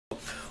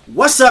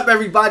What's up,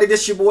 everybody?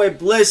 This your boy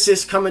Bliss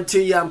is coming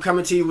to you. I'm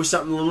coming to you with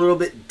something a little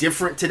bit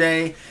different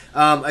today.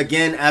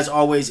 Again, as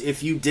always,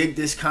 if you dig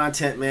this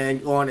content, man,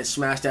 go on and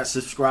smash that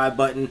subscribe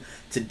button.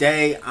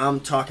 Today, I'm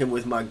talking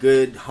with my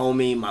good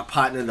homie, my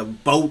partner, the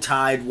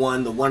bow-tied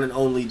one, the one and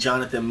only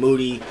Jonathan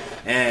Moody,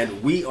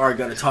 and we are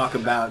going to talk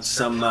about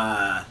some.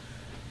 What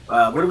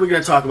are we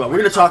going to talk about? We're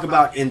going to talk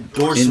about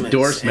endorsements.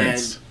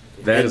 Endorsements.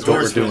 That is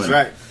what we're doing,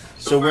 right?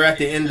 So we're at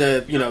the end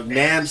of,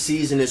 NAMM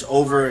season is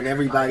over, and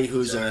everybody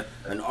who's an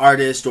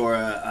artist or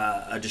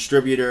a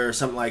distributor or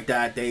something like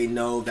that, they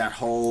know that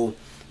whole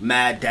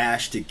mad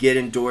dash to get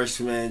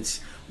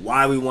endorsements,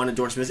 why we want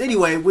endorsements.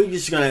 Anyway, we're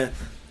just going to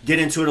get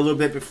into it a little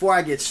bit. Before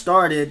I get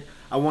started,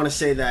 I want to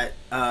say that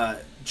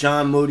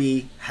John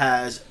Moody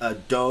has a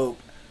dope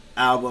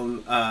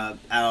album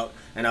out,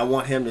 and I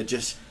want him to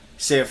just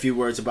say a few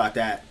words about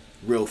that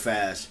real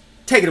fast.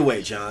 Take it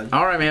away, John.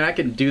 All right, man, I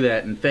can do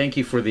that, and thank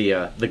you for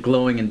the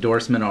glowing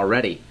endorsement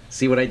already.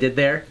 See what I did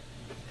there?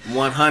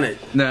 100.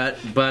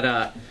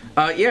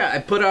 Yeah, I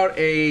put out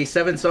a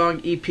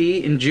 7-song EP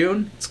in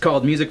June. It's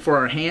called Music for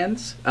Our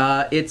Hands.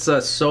 It's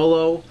a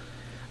solo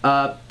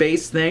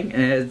bass thing,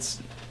 and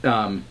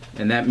and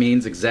that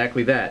means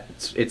exactly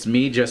that. It's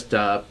me just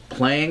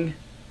playing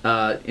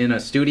in a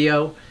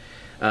studio,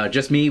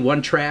 just me,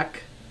 one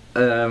track.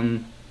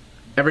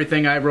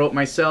 Everything I wrote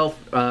myself,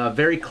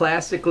 very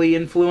classically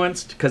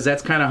influenced, because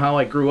that's kind of how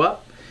I grew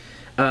up.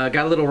 Got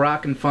a little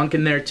rock and funk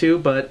in there too,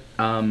 but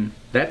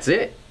that's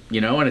it,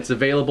 and it's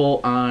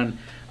available on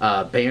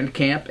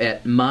Bandcamp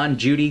at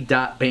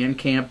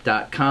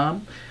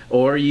monjudy.bandcamp.com,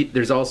 or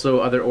there's also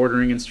other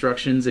ordering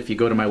instructions if you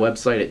go to my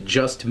website at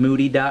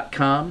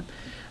justmoody.com.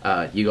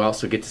 You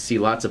also get to see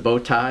lots of bow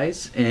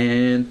ties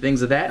and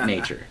things of that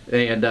nature.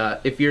 And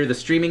if you're the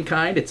streaming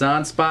kind, it's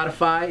on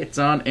Spotify, it's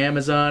on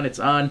Amazon, it's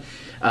on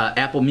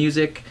Apple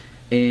Music,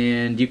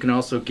 and you can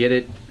also get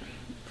it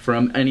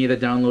from any of the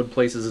download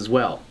places as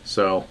well.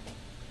 So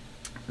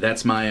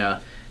that's my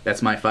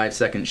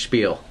 5-second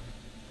spiel.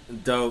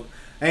 Dope.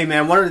 Hey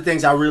man, one of the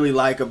things I really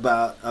like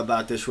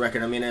about this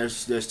record, I mean,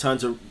 there's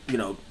tons of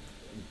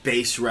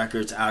bass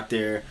records out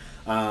there.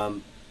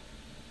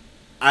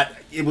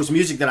 It was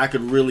music that I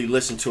could really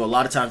listen to. A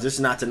lot of times, this is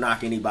not to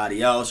knock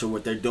anybody else or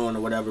what they're doing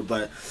or whatever,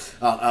 but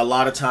a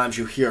lot of times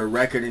you hear a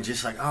record and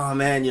just like, oh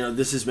man,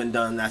 this has been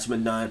done, that's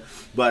been done.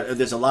 But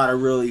there's a lot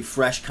of really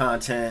fresh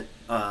content,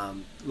 a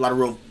lot of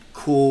real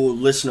cool,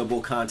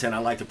 listenable content. I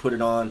like to put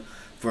it on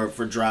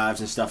for drives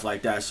and stuff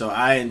like that. So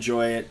I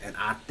enjoy it, and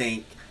I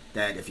think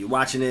that if you're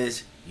watching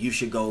this, you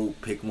should go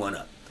pick one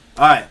up.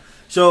 All right,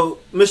 so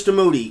Mr.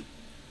 Moody,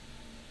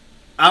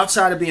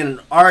 outside of being an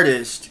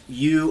artist,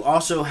 you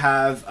also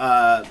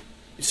have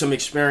some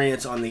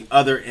experience on the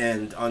other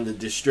end, on the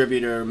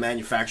distributor,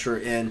 manufacturer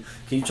end.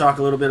 Can you talk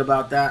a little bit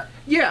about that?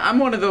 Yeah, I'm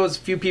one of those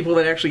few people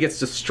that actually gets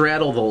to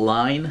straddle the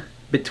line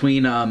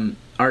between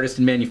artist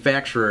and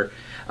manufacturer,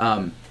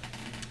 in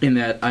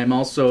that I'm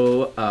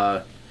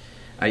also,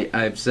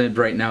 I've said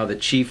right now, the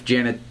chief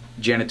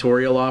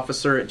janitorial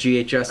officer at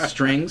GHS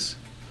Strings,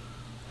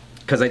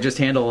 because I just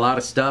handle a lot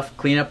of stuff,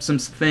 clean up some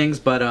things,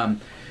 but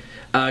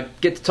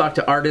get to talk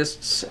to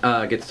artists,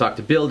 get to talk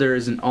to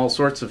builders, and all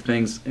sorts of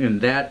things in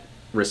that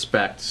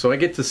respect. So I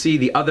get to see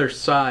the other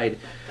side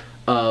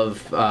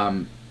of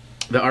the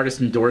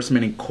artist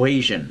endorsement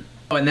equation.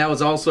 And that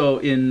was also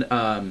in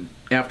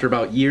after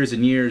about years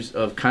and years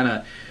of kind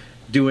of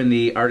doing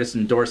the artist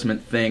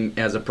endorsement thing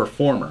as a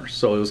performer.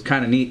 So it was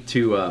kind of neat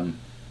to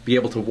be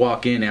able to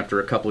walk in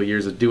after a couple of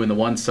years of doing the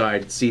one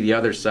side, see the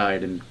other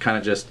side, and kind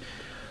of just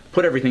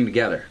put everything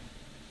together.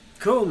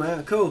 Cool,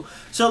 man, cool.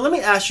 So let me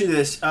ask you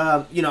this.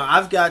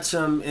 I've got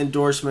some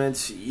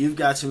endorsements. You've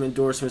got some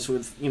endorsements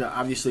with,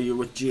 obviously you're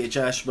with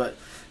GHS, but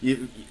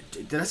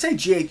did I say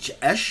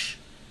GHS?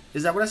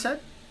 Is that what I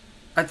said?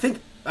 I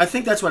think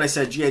that's what I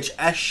said,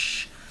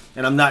 GHS,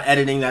 and I'm not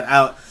editing that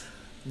out.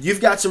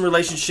 You've got some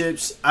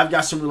relationships. I've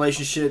got some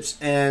relationships,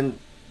 and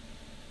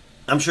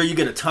I'm sure you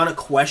get a ton of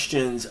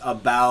questions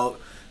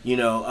about,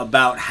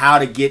 about how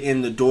to get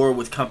in the door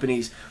with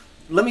companies.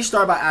 Let me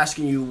start by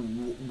asking you,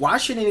 why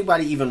should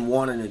anybody even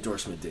want an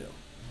endorsement deal?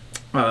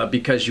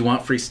 Because you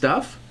want free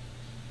stuff?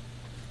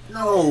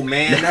 No,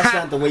 man, that's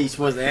not the way you're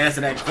supposed to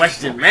answer that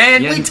question,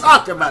 man. Yeah, we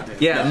talked about this.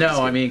 Yeah,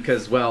 no, I mean,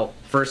 because, well,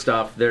 first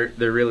off, there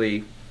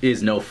really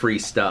is no free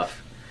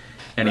stuff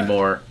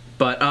anymore.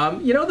 Right. But,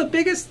 the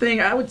biggest thing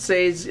I would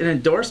say is an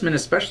endorsement,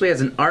 especially as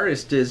an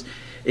artist, is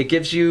it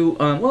gives you,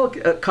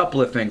 a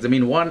couple of things. I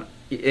mean, one,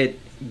 it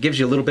gives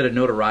you a little bit of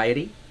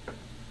notoriety,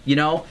 you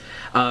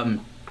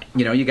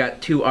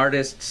got two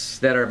artists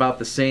that are about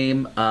the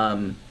same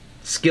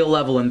skill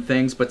level and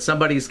things, but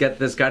somebody's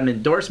got an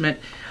endorsement,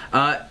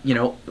 a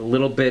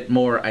little bit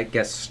more, I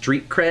guess,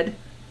 street cred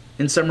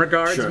in some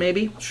regards,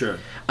 maybe. Sure.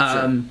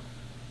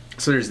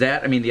 So there's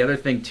that. I mean, the other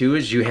thing too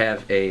is you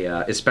have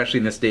especially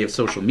in this day of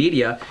social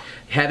media,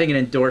 having an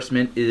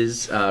endorsement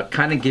is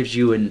kind of gives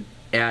you an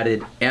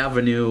added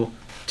avenue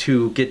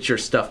to get your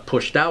stuff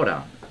pushed out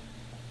on.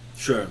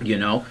 Sure.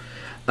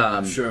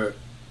 Sure.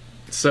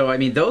 So I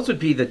mean, those would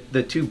be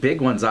the two big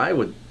ones I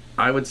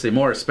I would say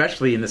more,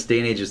 especially in this day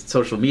and age of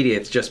social media,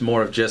 it's just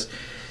more of just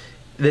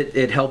that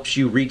it helps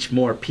you reach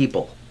more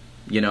people,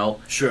 you know?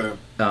 Sure,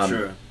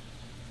 sure.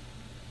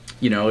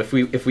 You know, if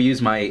we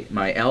use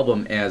my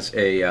album as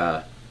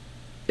a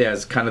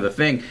as kind of the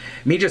thing,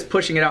 me just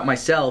pushing it out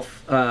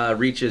myself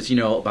reaches, you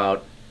know,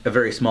 about a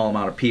very small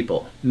amount of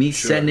people. Me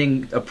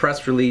sending a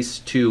press release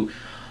to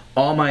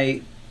all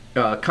my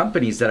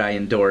companies that I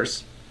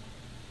endorse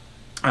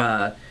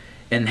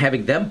and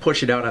having them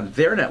push it out on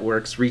their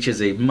networks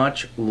reaches a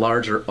much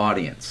larger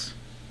audience.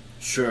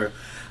 Sure.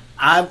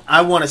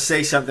 I want to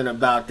say something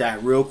about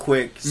that real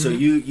quick. So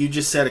you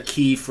just said a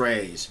key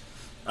phrase.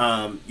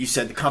 You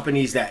said the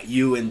companies that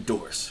you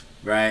endorse,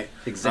 right?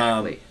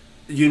 Exactly.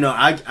 You know,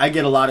 I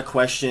get a lot of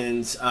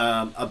questions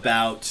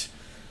about,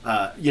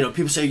 you know,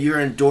 people say you're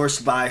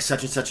endorsed by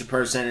such and such a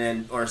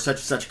person or such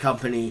and such a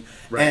company.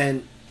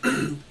 Right.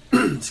 And,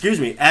 excuse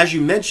me, as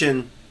you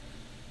mentioned,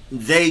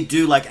 they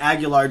do, like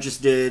Aguilar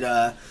just did,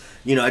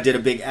 you know, I did a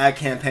big ad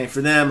campaign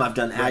for them. I've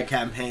done ad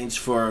campaigns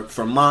for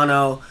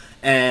Mono.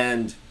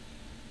 And,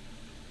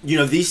 you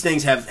know, these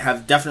things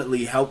have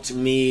definitely helped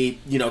me,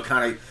 you know,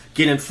 kind of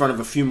get in front of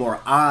a few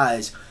more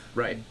eyes.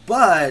 Right.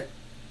 But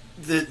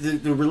the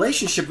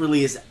relationship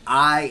really is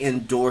I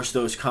endorse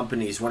those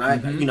companies. When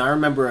I, you know, I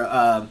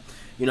remember,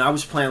 you know, I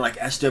was playing like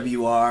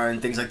SWR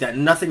and things like that.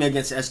 Nothing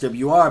against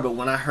SWR, but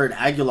when I heard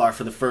Aguilar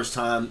for the first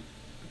time,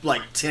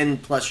 like 10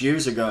 plus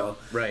years ago,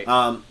 right.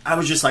 I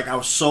was just like, I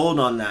was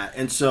sold on that.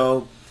 And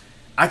so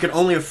I could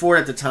only afford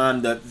at the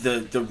time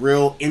the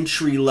real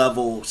entry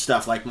level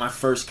stuff. Like my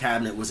first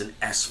cabinet was an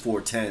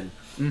S410.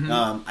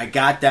 I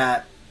got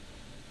that.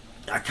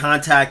 I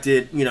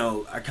contacted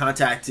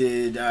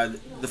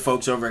the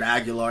folks over at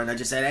Aguilar, and I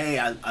just said, hey,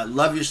 I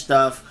love your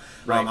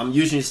stuff. Right. I'm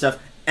using your stuff.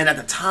 And at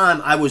the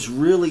time, I was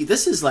really,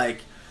 this is,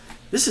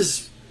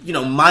 you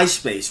know,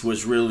 MySpace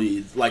was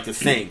really like the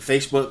thing.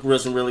 Facebook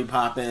wasn't really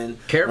popping.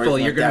 Careful,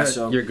 you're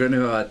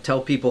gonna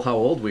tell people how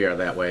old we are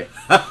that way.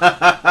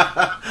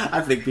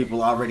 I think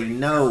people already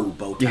know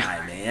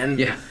Bowtie, man.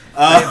 Yeah,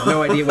 I have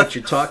no idea what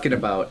you're talking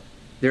about.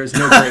 There's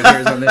no gray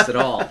hairs on this at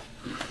all.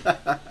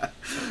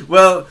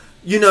 Well,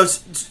 you know,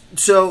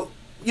 so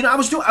you know, I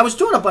was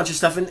doing a bunch of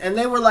stuff, and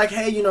they were like,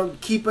 hey, you know,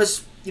 keep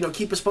us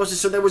posted.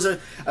 So there was a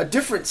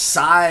different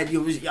side.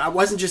 I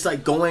wasn't just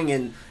like going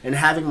and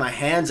having my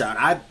hands out.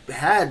 I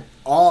had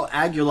all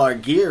Aguilar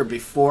gear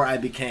before I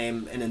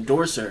became an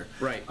endorser,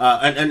 right?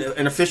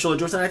 An official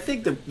endorser. And I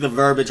think the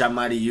verbiage I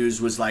might have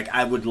used was like,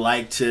 I would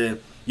like to,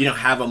 you know,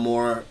 have a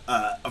more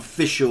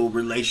official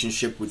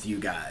relationship with you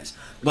guys.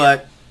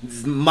 But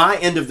my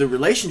end of the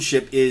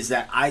relationship is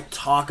that I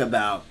talk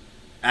about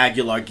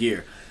Aguilar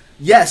gear.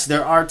 Yes,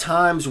 there are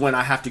times when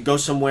I have to go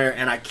somewhere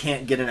and I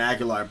can't get an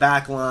Aguilar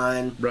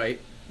backline. Right.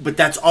 But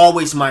that's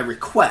always my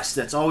request.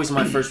 That's always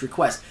my first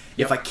request.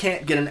 Yep. If I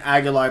can't get an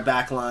Aguilar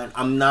backline,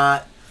 I'm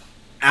not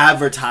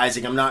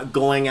advertising. I'm not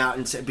going out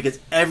and say, because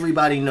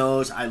everybody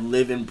knows I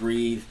live and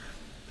breathe,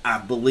 I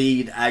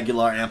bleed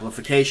Aguilar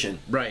amplification.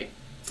 Right.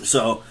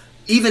 So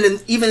even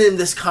in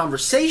this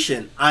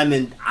conversation,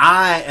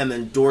 I am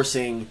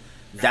endorsing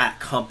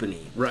that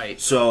company. Right.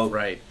 So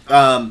right.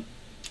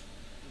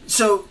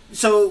 So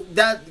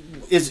that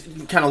is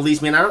kind of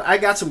leads me, and I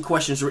got some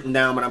questions written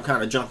down, but I'm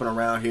kind of jumping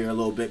around here a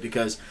little bit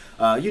because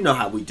you know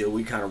how we do.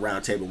 We kind of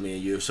round table, me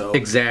and you. So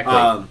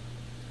exactly.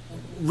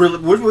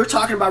 We're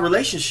talking about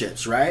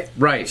relationships, right?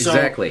 Right. So,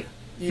 exactly.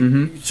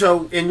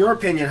 So, in your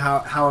opinion,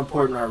 how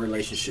important are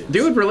relationships?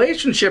 Dude,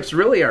 relationships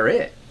really are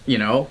it. You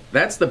know,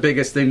 that's the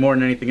biggest thing more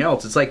than anything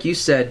else. It's like you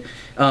said,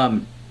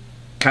 kind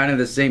of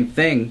the same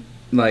thing.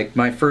 Like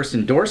my first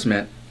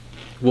endorsement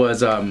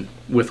was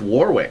with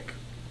Warwick.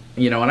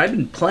 You know, and I've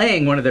been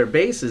playing one of their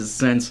basses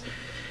since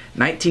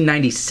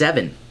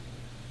 1997.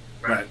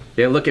 Right.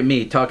 Yeah, look at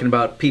me talking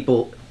about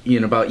people, you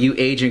know, about you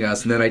aging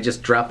us, and then I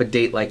just drop a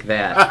date like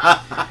that.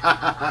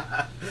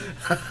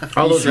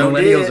 All those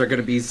millennials are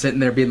going to be sitting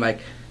there being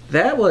like,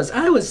 I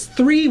was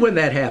 3 when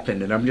that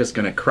happened, and I'm just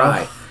going to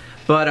cry.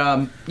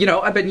 But, you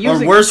know, I've been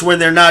using... Or worse, when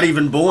they're not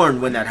even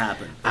born when that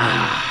happened.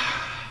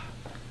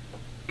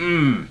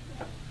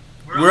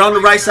 We're on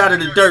the right side of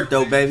the dirt,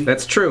 though, baby.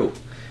 That's true.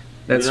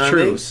 That's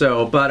true. I mean?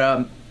 So,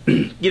 but,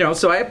 you know,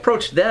 so I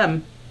approached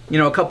them, you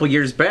know, a couple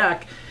years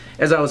back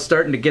as I was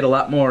starting to get a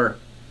lot more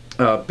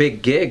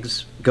big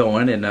gigs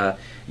going. And,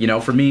 you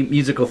know, for me,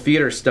 musical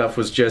theater stuff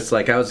was just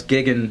like I was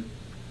gigging,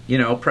 you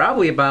know,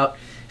 probably about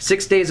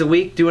 6 days a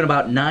week, doing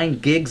about 9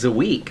 gigs a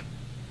week,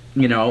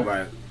 you know.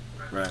 Right.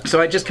 Right. So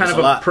I just kind of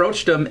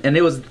approached them, and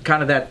it was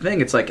kind of that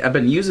thing. It's like I've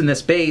been using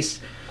this bass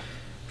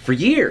for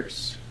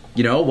years.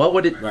 You know, what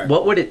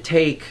would it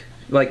take?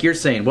 Like you're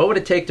saying, what would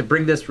it take to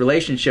bring this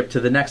relationship to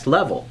the next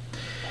level?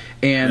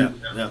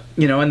 And,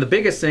 you know, and the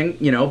biggest thing,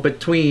 you know,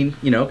 between,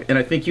 you know, and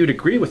I think you'd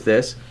agree with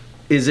this,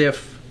 is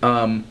if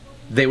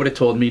they would have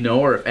told me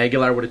no, or if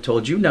Aguilar would have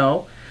told you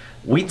no,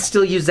 we'd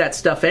still use that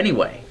stuff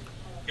anyway.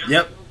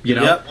 Yep. You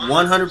know? Yep,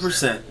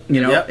 100%.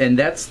 You know, and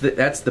that's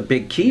the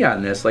big key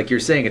on this. Like you're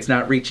saying, it's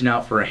not reaching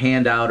out for a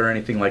handout or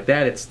anything like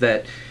that.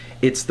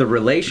 It's the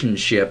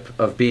relationship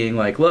of being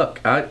like,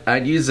 look,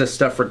 I'd use this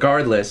stuff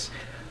regardless,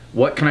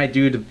 what can I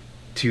do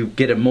to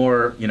get a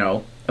more, you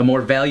know, a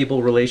more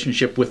valuable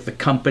relationship with the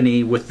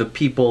company, with the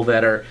people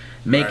that are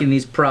making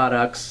these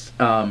products,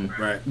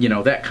 you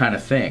know, that kind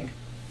of thing.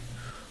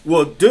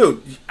 Well,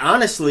 dude,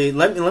 honestly,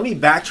 let me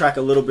backtrack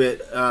a little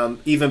bit.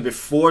 Even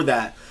before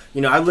that,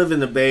 you know, I live in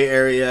the Bay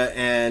Area,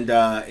 and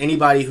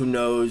anybody who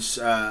knows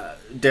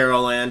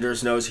Daryl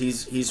Anders knows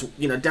he's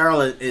you know,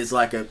 Daryl is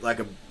like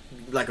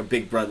a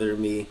big brother to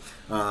me.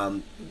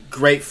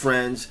 Great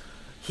friends.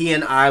 He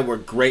and I were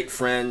great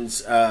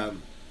friends.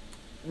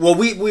 Well,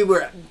 we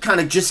were kind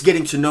of just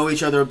getting to know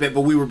each other a bit,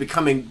 but we were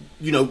becoming,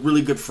 you know,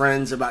 really good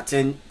friends about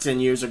 10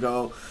 years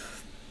ago,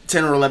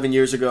 10 or 11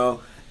 years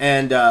ago.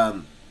 And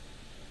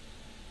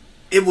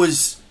it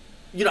was,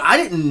 you know, I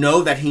didn't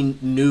know that he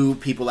knew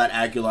people at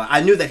Aguilar.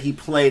 I knew that he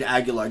played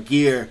Aguilar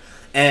gear,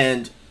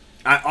 and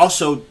I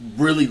also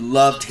really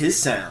loved his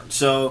sound.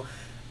 So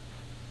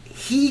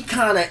he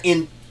kind of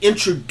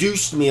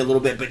introduced me a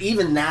little bit, but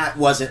even that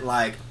wasn't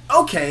like,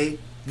 okay,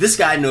 this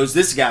guy knows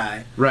this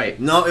guy. Right.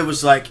 No, it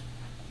was like,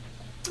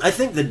 I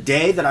think the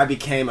day that I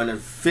became an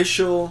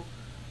official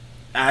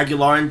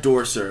Aguilar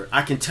endorser,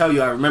 I can tell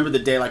you, I remember the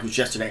day like it was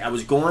yesterday. I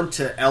was going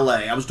to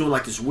LA. I was doing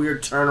like this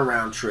weird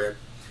turnaround trip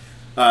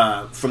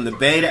from the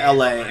Bay to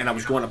LA, and I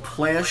was going to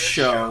play a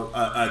show,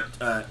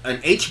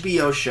 an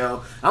HBO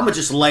show. I'm going to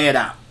just lay it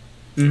out.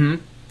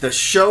 Mm-hmm. The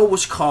show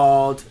was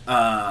called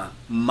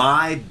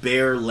My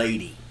Bear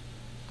Lady.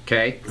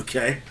 Okay.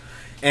 Okay.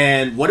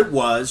 And what it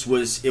was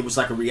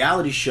like a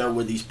reality show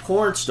where these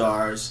porn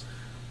stars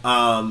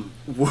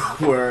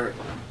were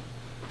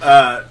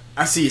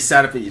I see you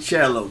sat up in your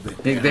chair a little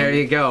bit. There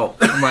you go.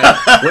 I'm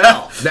like,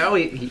 well, now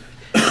you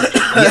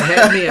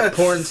had me at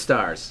porn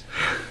stars.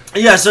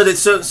 Yeah, so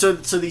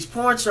these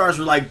porn stars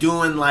were like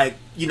doing like,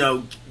 you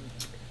know,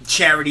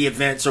 charity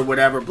events or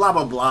whatever, blah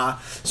blah blah.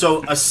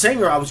 So a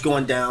singer I was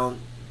going down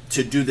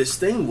to do this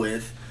thing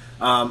with,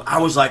 I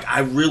was like,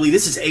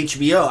 this is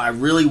HBO. I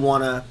really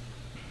want to,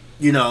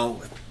 you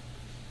know,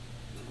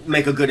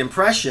 make a good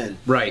impression.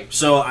 Right.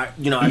 So I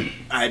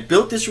had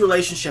built this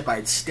relationship. I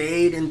had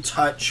stayed in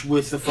touch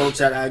with the folks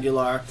at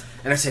Aguilar,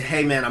 and I said,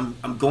 "Hey, man,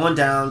 I'm going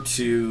down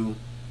to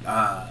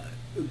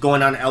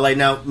LA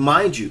now.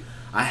 Mind you,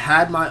 I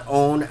had my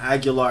own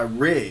Aguilar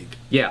rig.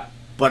 Yeah.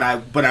 But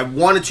I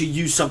wanted to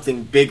use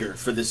something bigger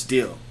for this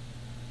deal.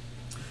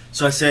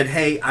 So I said,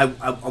 "Hey, I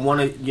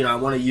want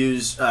to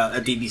use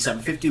a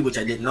DB750, which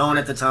I didn't own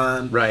at the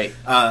time." Right.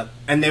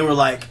 And they were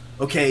like,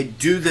 "Okay,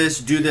 do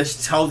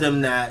this. Tell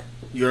them that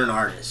you're an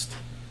artist."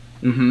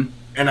 Mm-hmm.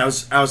 And I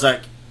was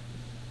like,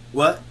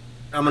 "What?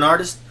 I'm an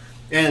artist?"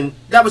 And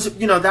that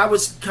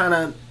was kind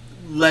of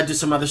led to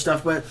some other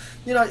stuff. But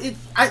you know,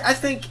 I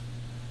think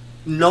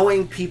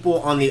knowing people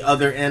on the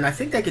other end, I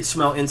think they could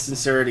smell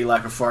insincerity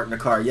like a fart in a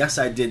car. Yes,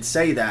 I did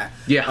say that.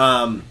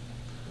 Yeah.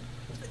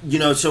 You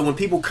know, so when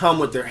people come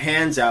with their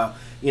hands out,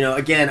 you know,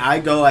 again,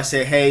 I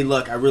say, "Hey,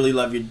 look, I really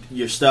love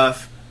your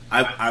stuff.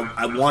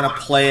 I want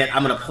to play it.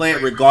 I'm going to play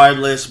it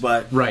regardless."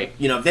 But right.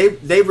 You know,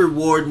 they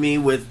reward me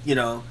with, you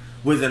know,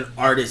 with an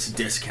artist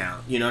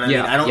discount. You know what I mean?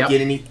 I don't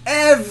get any.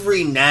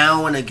 Every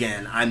now and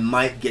again, I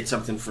might get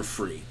something for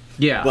free.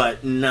 Yeah.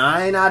 But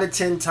 9 out of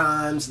 10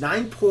 times,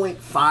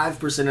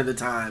 9.5% of the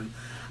time,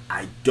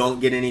 I don't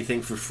get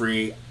anything for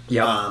free.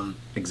 Yeah.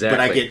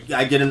 Exactly. But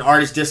I get an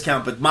artist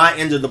discount. But my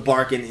end of the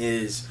bargain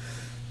is,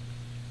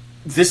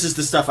 this is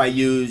the stuff I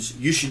use.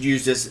 You should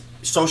use this.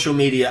 Social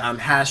media, I'm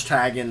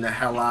hashtagging the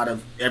hell out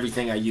of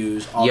everything I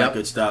use, all that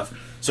good stuff.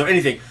 So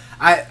anything.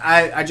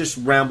 I just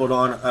rambled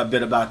on a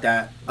bit about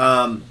that,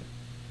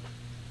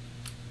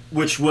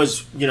 which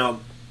was, you know,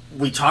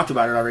 we talked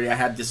about it already. I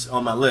had this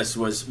on my list,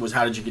 was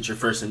how did you get your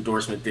first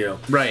endorsement deal?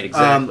 Right,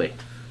 exactly.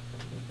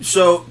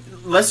 So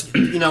let's,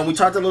 you know, we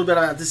talked a little bit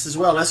about this as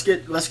well. Let's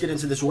get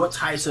into this. What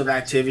types of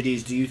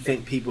activities do you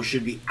think people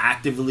should be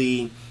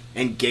actively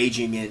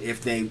engaging in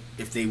if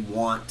they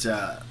want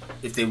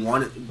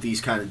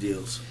these kind of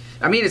deals?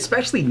 I mean,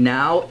 especially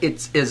now,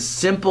 it's as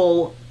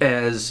simple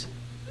as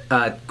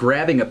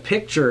grabbing a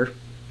picture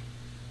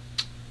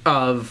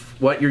of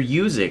what you're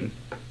using.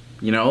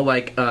 You know,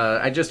 like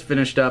I just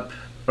finished up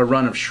a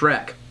run of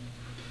Shrek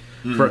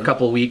for a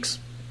couple of weeks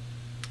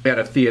at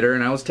a theater,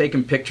 and I was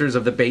taking pictures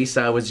of the bass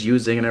I was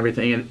using and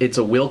everything. And it's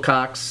a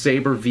Wilcox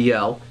Sabre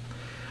VL,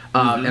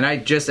 and I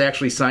just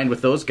actually signed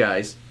with those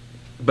guys.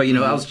 But you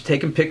know, I was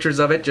taking pictures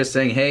of it, just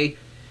saying, "Hey,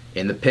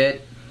 in the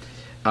pit,"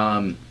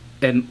 and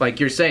like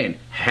you're saying,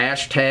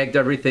 hashtagged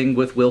everything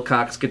with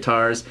Wilcox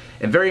guitars.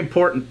 And very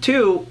important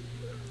too,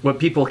 what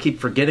people keep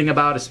forgetting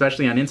about,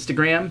 especially on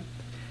Instagram,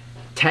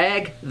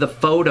 tag the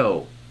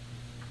photo.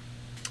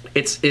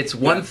 It's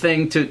one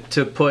thing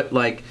to put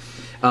like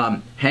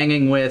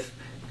hanging with,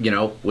 you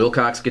know,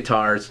 Wilcox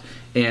guitars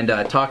and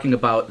talking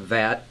about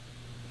that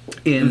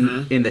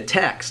in the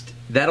text.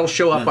 That'll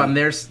show up on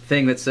their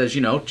thing that says,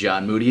 you know,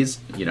 John Moody's,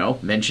 you know,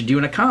 mentioned you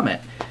in a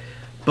comment.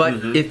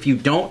 But if you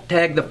don't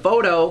tag the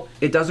photo,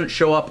 it doesn't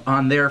show up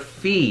on their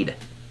feed.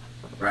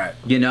 Right.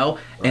 You know,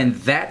 and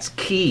that's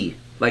key.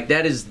 Like,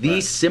 that is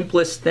the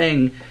simplest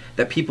thing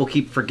that people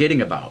keep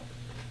forgetting about.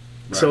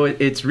 Right. So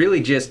it's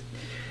really just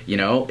You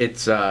know,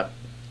 it's I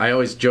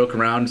always joke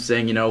around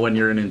saying, you know, when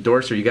you're an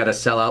endorser, you got to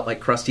sell out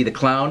like Krusty the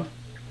Clown.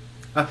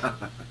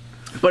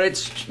 But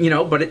it's, you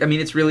know, I mean,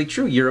 it's really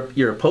true.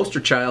 You're a poster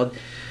child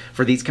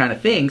for these kind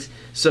of things.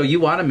 So you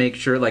want to make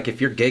sure, like, if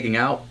you're gigging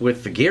out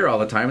with the gear all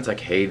the time, it's like,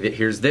 hey,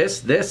 here's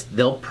this.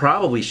 They'll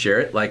probably share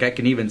it. Like, I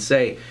can even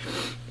say,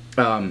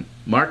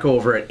 Marco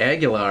over at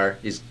Aguilar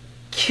is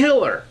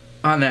killer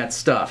on that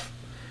stuff.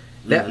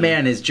 That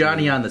man is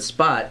Johnny on the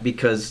spot,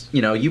 because,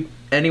 you know,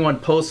 anyone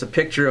posts a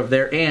picture of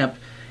their amp,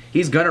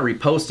 he's going to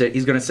repost it.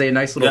 He's going to say a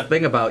nice little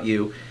thing about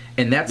you.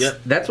 And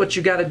that's what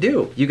you got to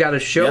do. You got to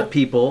show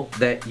people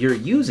that you're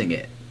using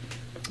it.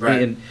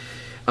 Right.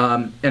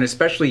 And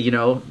especially, you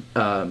know,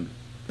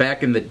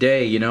 back in the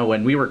day, you know,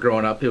 when we were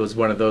growing up, it was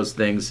one of those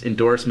things.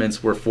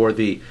 Endorsements were for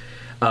the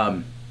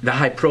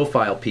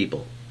high-profile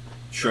people.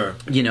 Sure.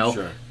 You know,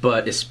 sure.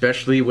 But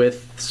especially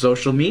with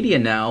social media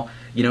now,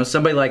 you know,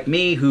 somebody like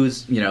me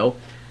who's, you know,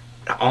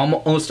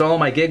 almost all of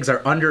my gigs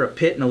are under a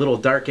pit in a little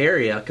dark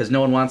area because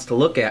no one wants to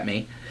look at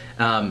me.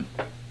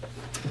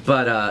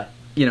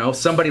 You know,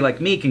 somebody like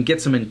me can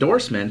get some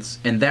endorsements,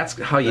 and that's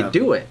how you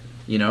do it,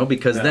 you know,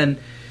 because then,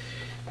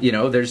 you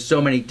know, there's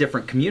so many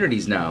different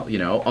communities now, you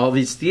know, all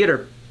these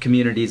theater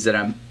communities that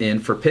I'm in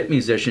for pit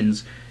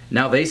musicians.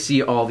 Now they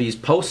see all these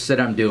posts that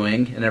I'm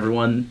doing, and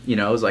everyone, you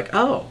know, is like,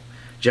 oh,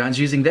 John's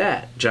using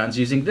that, John's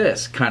using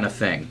this kind of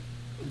thing.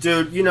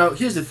 Dude, you know,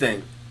 here's the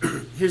thing.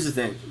 Here's the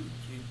thing.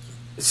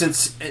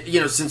 Since, you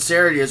know,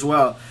 sincerity as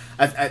well.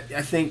 I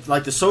think,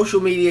 like, the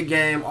social media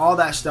game, all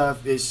that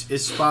stuff is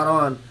spot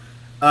on.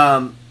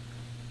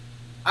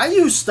 I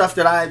use stuff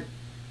that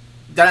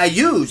I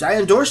use. I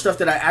endorse stuff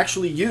that I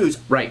actually use.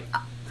 Right.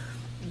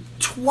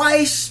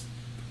 Twice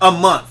a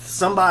month,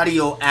 somebody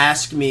will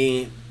ask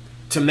me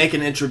to make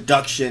an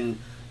introduction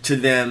to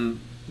them,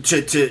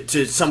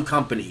 to some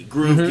company.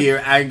 GRUV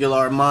Gear,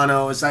 Aguilar,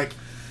 Mono. It's like,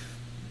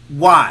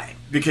 why?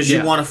 Because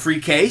you want a free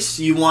case?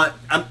 You're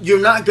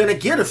not going to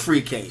get a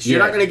free case. You're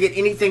not going to get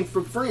anything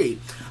for free.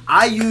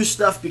 I use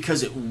stuff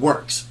because it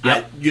works.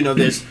 Yep. You know,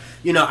 there's,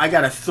 you know, I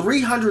got a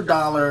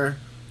 $300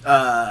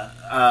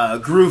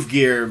 GRUV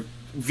Gear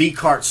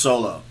V-Cart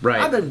Solo.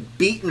 Right. I've been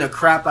beating the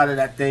crap out of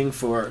that thing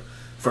for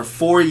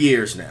 4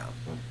 years now.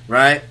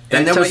 Right?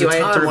 And there was a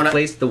time I had to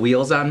replace the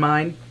wheels on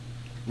mine.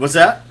 What's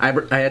that? I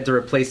had to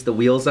replace the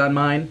wheels on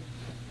mine.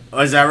 Oh,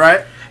 is that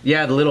right?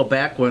 Yeah, the little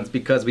back ones,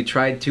 because we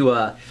tried to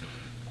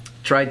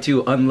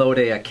unload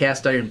a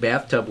cast iron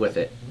bathtub with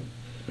it.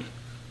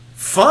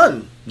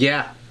 Fun.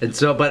 Yeah, and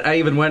so, but I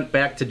even went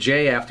back to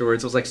Jay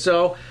afterwards. I was like,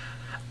 so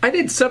I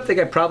did something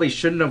I probably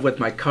shouldn't have with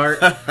my cart.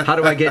 How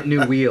do I get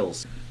new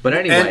wheels? But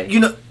anyway, and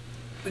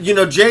you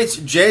know,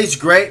 Jay's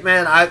great,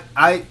 man.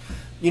 I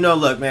you know,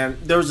 look, man,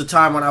 there was a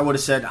time when I would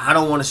have said, I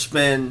don't want to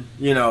spend,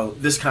 you know,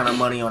 this kind of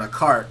money on a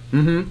cart.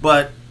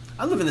 But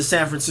I live in the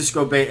San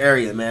Francisco Bay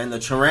Area, man. The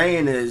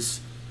terrain is,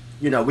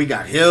 you know, we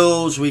got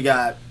hills, we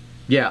got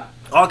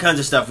all kinds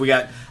of stuff.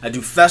 I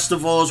do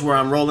festivals where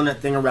I'm rolling that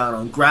thing around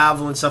on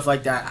gravel and stuff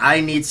like that. I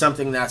need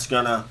something that's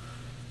gonna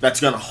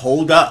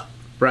hold up.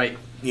 Right.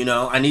 You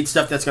know, I need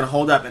stuff that's gonna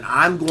hold up, and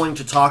I'm going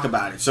to talk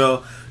about it.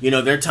 So, you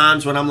know, there are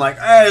times when I'm like,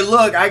 hey,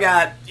 look, I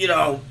got, you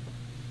know,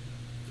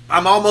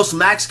 I'm almost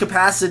max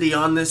capacity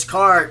on this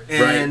cart,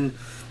 and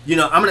you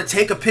know, I'm gonna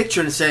take a picture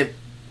and say,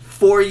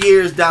 4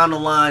 years down the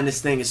line,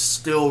 this thing is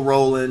still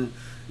rolling.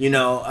 You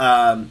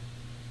know,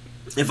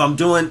 if I'm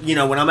doing, you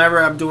know,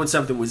 whenever I'm doing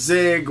something with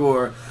Zig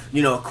or,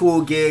 you know, a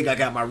cool gig, I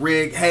got my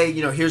rig. Hey,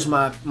 you know, here's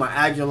my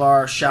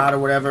Aguilar shot or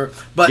whatever.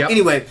 But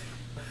anyway,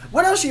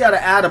 what else you got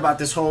to add about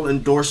this whole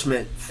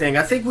endorsement thing?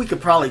 I think we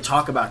could probably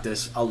talk about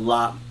this a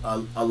lot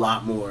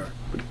more.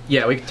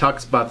 Yeah, we could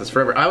talk about this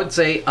forever. I would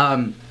say,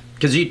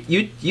 because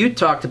you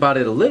talked about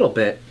it a little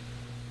bit,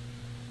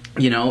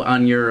 you know,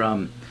 on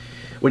your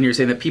when you're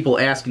saying that people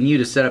asking you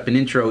to set up an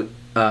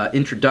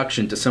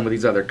introduction to some of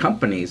these other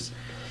companies,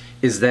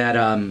 is that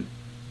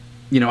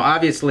you know,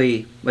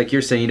 obviously, like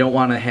you're saying, you don't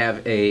want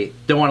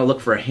to look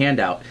for a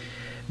handout,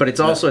 but it's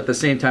also at the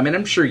same time, and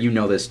I'm sure you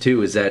know this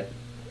too, is that,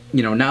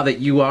 you know, now that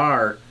you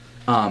are,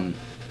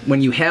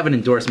 when you have an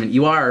endorsement,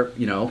 you are,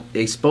 you know,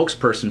 a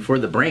spokesperson for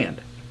the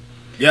brand.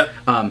 Yep.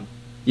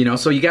 You know,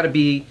 so you got to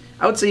be,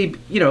 I would say,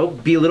 you know,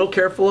 be a little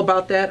careful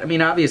about that. I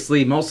mean,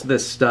 obviously, most of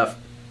this stuff,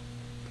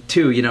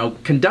 too, you know,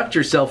 conduct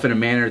yourself in a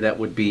manner that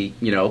would be,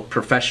 you know,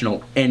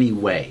 professional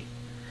anyway.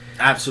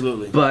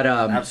 Absolutely. But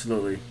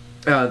absolutely.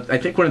 I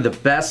think one of the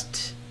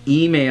best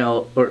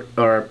email or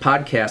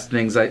podcast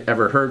things I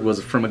ever heard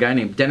was from a guy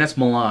named Dennis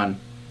Milan,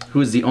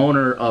 who is the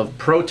owner of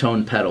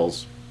Protone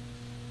Pedals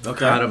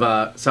out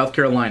of South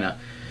Carolina.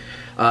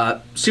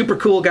 Super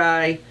cool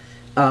guy,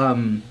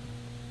 but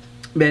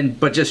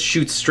just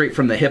shoots straight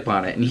from the hip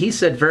on it. And he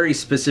said very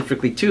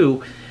specifically,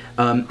 too,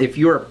 if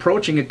you're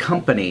approaching a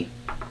company,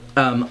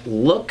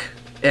 look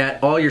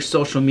at all your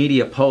social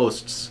media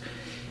posts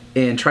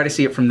and try to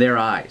see it from their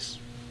eyes.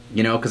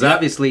 You know, because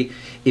obviously,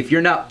 if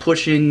you're not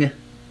pushing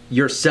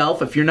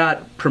yourself, if you're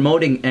not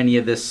promoting any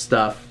of this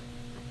stuff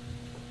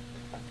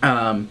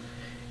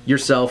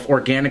yourself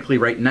organically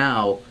right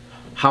now,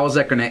 how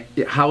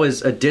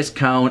is a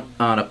discount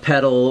on a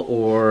pedal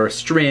or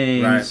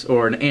strings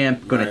or an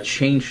amp going to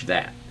change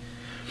that?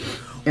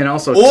 And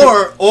also,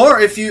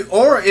 if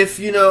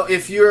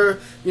you're,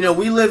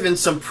 we live in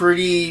some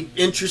pretty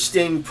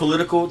interesting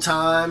political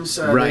times.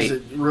 There's a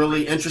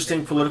really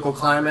interesting political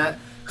climate.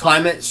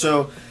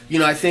 So,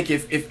 I think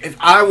if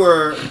I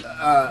were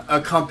a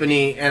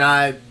company and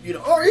I,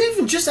 or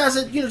even just as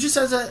a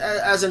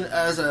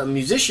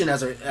musician,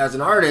 as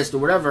an artist or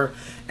whatever,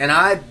 and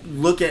I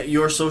look at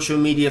your social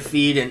media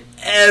feed and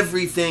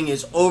everything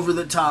is over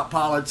the top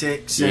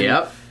politics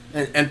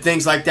and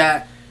things like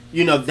that.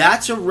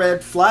 That's a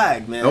red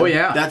flag, man. Oh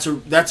yeah, that's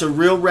a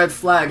real red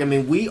flag. I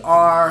mean, we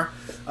are,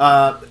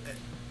 I've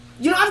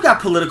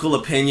got political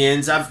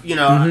opinions. I've,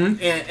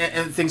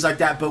 and things like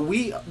that. But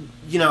we,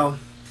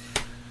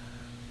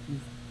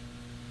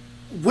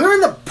 we're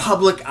in the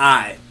public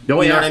eye.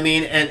 Oh, you know what I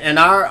mean? And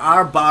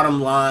our bottom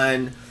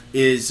line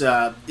is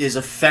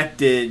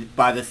affected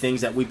by the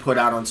things that we put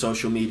out on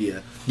social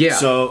media. Yeah.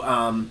 So,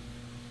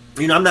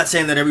 I'm not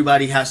saying that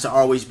everybody has to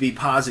always be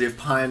positive,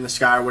 pie in the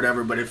sky or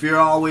whatever, but if you're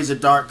always a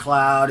dark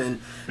cloud and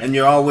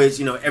you're always,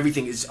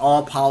 everything is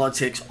all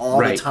politics all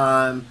the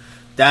time,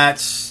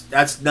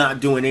 that's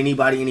not doing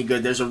anybody any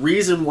good. There's a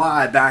reason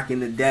why back in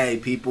the day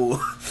people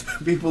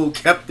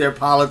kept their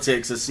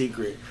politics a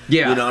secret.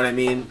 Yeah. You know what I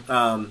mean?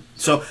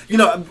 So,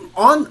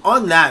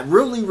 on that,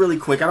 really, really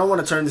quick, I don't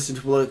want to turn this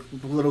into a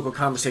political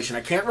conversation.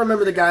 I can't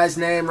remember the guy's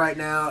name right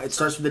now. It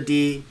starts with a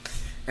D,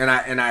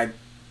 and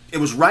it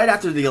was right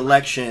after the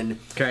election.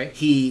 Okay.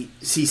 He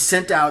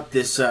sent out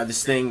this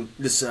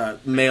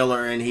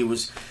mailer, and he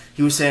was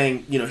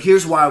saying,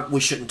 here's why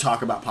we shouldn't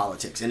talk about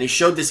politics, and he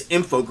showed this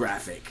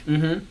infographic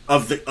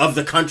of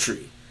the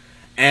country,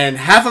 and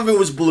half of it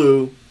was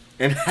blue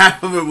and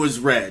half of it was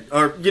red,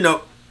 or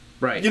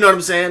right. You know what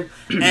I'm saying?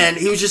 And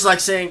he was just like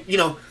saying,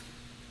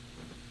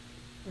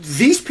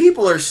 these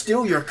people are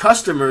still your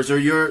customers, or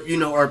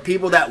or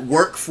people that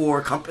work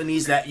for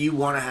companies that you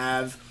want to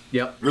have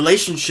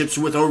relationships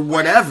with or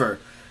whatever.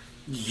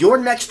 Your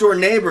next door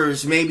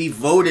neighbors maybe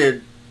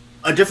voted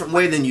a different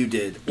way than you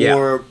did,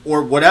 or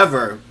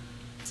whatever.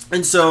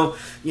 And so,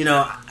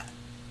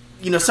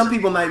 some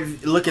people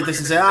might look at this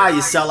and say,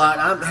 you sell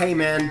out. Hey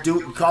man,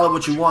 call it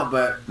what you want,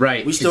 but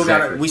we still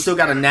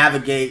gotta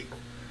navigate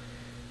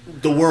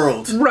the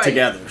world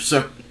together.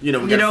 So, we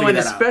gotta figure and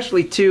that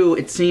especially out. Too,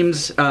 it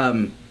seems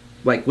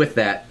like with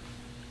that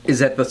is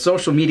that the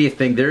social media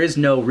thing, there is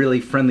no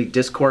really friendly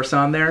discourse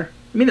on there.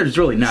 I mean, there's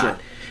really not.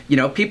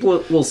 Sure.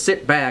 People will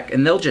sit back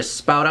and they'll just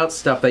spout out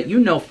stuff that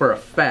for a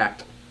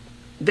fact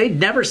they'd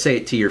never say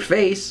it to your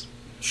face.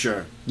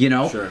 Sure.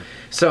 Sure.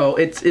 So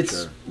it's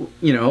it's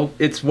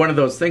one of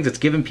those things. It's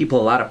giving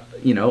people a lot of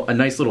a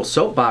nice little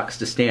soapbox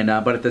to stand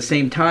on, but at the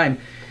same time,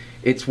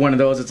 it's one of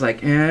those. It's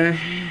like,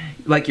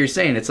 like you're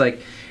saying, it's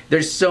like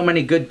there's so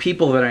many good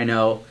people that I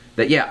know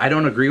that I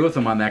don't agree with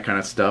them on that kind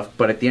of stuff,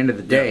 but at the end of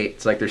the day,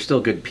 it's like they're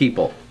still good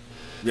people.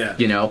 Yeah.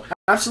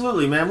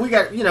 Absolutely, man. We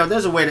got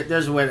there's a way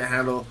to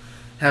handle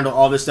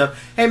all this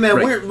stuff. Hey, man,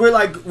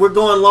 we're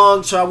going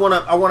long, so I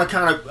wanna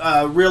kind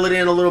of reel it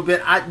in a little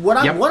bit. What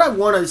I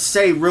want to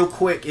say real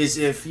quick is,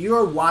 if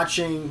you're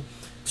watching,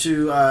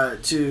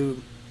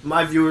 to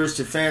my viewers,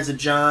 to fans of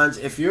John's,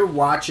 if you're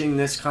watching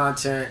this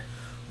content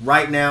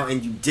right now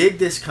and you dig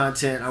this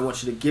content, I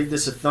want you to give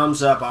this a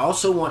thumbs up. I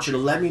also want you to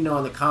let me know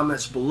in the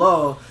comments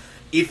below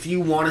if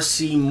you want to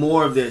see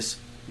more of this.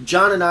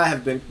 John and I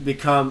have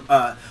become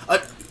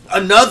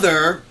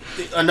another.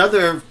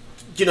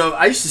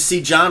 I used to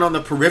see John on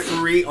the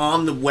periphery,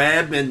 on the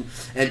web, and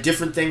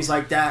different things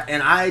like that,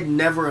 and I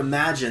never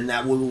imagined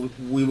that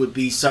we would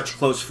be such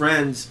close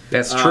friends.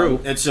 That's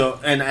true. And so,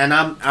 and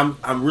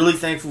I'm really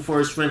thankful for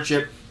his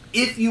friendship.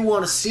 If you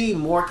want to see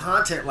more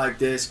content like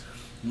this,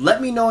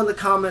 let me know in the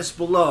comments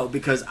below,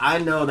 because I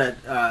know that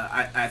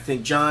I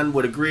think John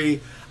would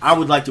agree. I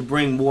would like to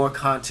bring more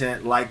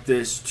content like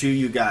this to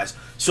you guys.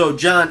 So,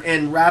 John,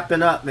 in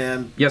wrapping up,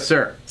 man. Yes,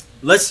 sir.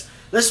 Let's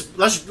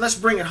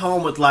bring it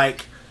home with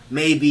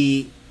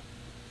maybe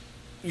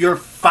your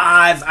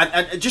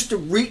 5, just to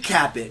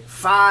recap it,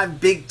 5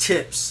 big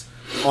tips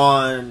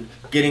on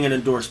getting an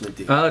endorsement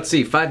deal. Let's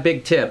see, 5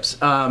 big tips.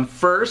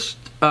 First,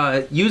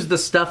 use the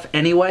stuff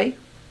anyway.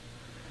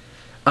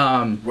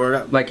 Word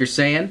up. Like you're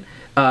saying.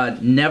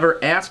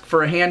 Never ask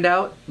for a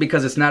handout,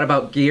 because it's not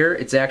about gear.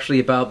 It's actually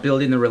about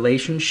building the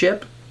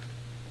relationship.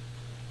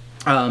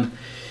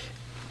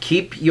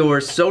 Keep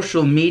your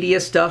social media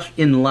stuff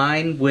in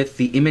line with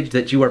the image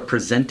that you are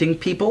presenting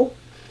people.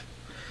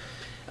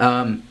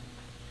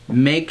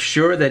 Make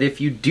sure that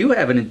if you do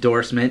have an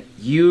endorsement,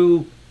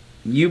 you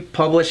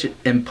publish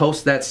and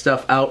post that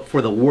stuff out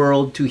for the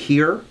world to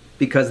hear,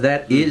 because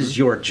that is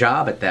your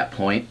job at that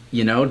point.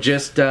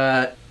 Just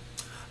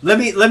let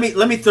me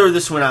throw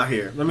this one out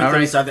here. Let me throw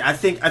this out there. I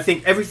think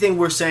everything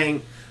we're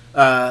saying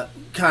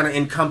kind of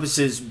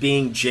encompasses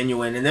being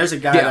genuine. And there's a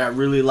guy that I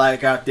really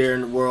like out there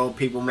in the world.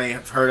 People may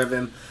have heard of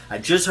him. I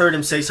just heard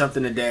him say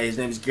something today. His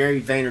name is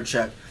Gary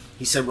Vaynerchuk.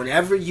 He said,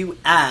 whenever you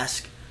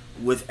ask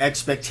with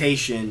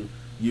expectation,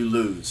 you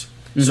lose.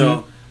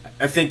 So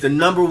I think the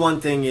number one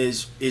thing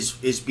is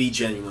be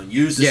genuine.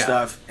 Use the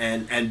stuff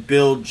and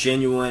build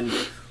genuine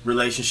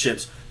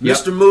relationships. Yep.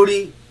 Mr.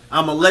 Moody,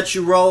 I'm gonna let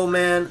you roll,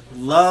 man.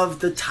 Love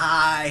the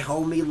tie,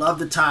 homie. Love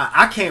the tie.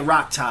 I can't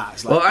rock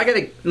ties. Well,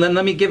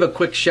 let me give a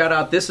quick shout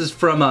out. This is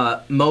from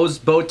Mo's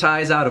Bow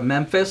Ties out of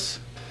Memphis.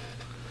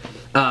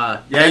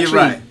 Yeah, actually, you're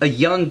right. A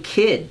young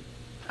kid.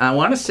 I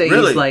want to say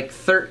he's like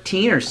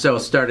 13 or so.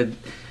 Started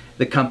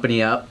the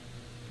company up.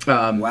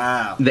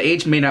 Wow. The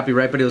age may not be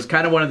right, but it was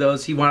kind of one of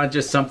those. He wanted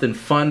just something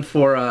fun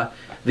for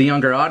the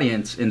younger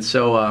audience, and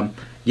so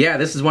yeah,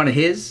 this is one of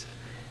his,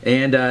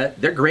 and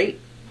they're great.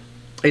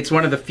 It's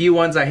one of the few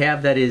ones I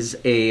have that is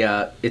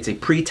it's a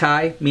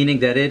pre-tie,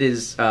 meaning that it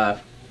is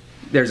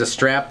there's a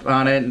strap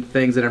on it and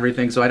things and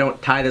everything. So I don't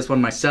tie this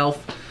one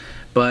myself,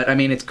 but I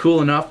mean it's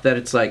cool enough that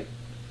it's like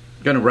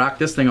gonna rock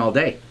this thing all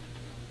day.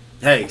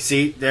 Hey,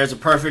 see, there's a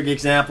perfect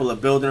example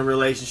of building a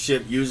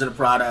relationship, using a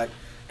product,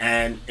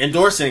 and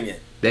endorsing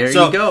it. There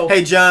you go.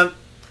 Hey, John,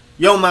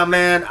 yo, my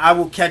man, I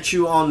will catch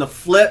you on the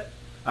flip.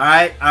 All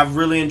right, I've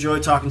really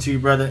enjoyed talking to you,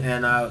 brother,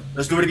 and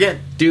let's do it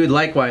again. Dude,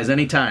 likewise,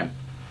 anytime.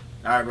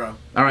 All right, bro.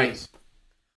 All right. Peace.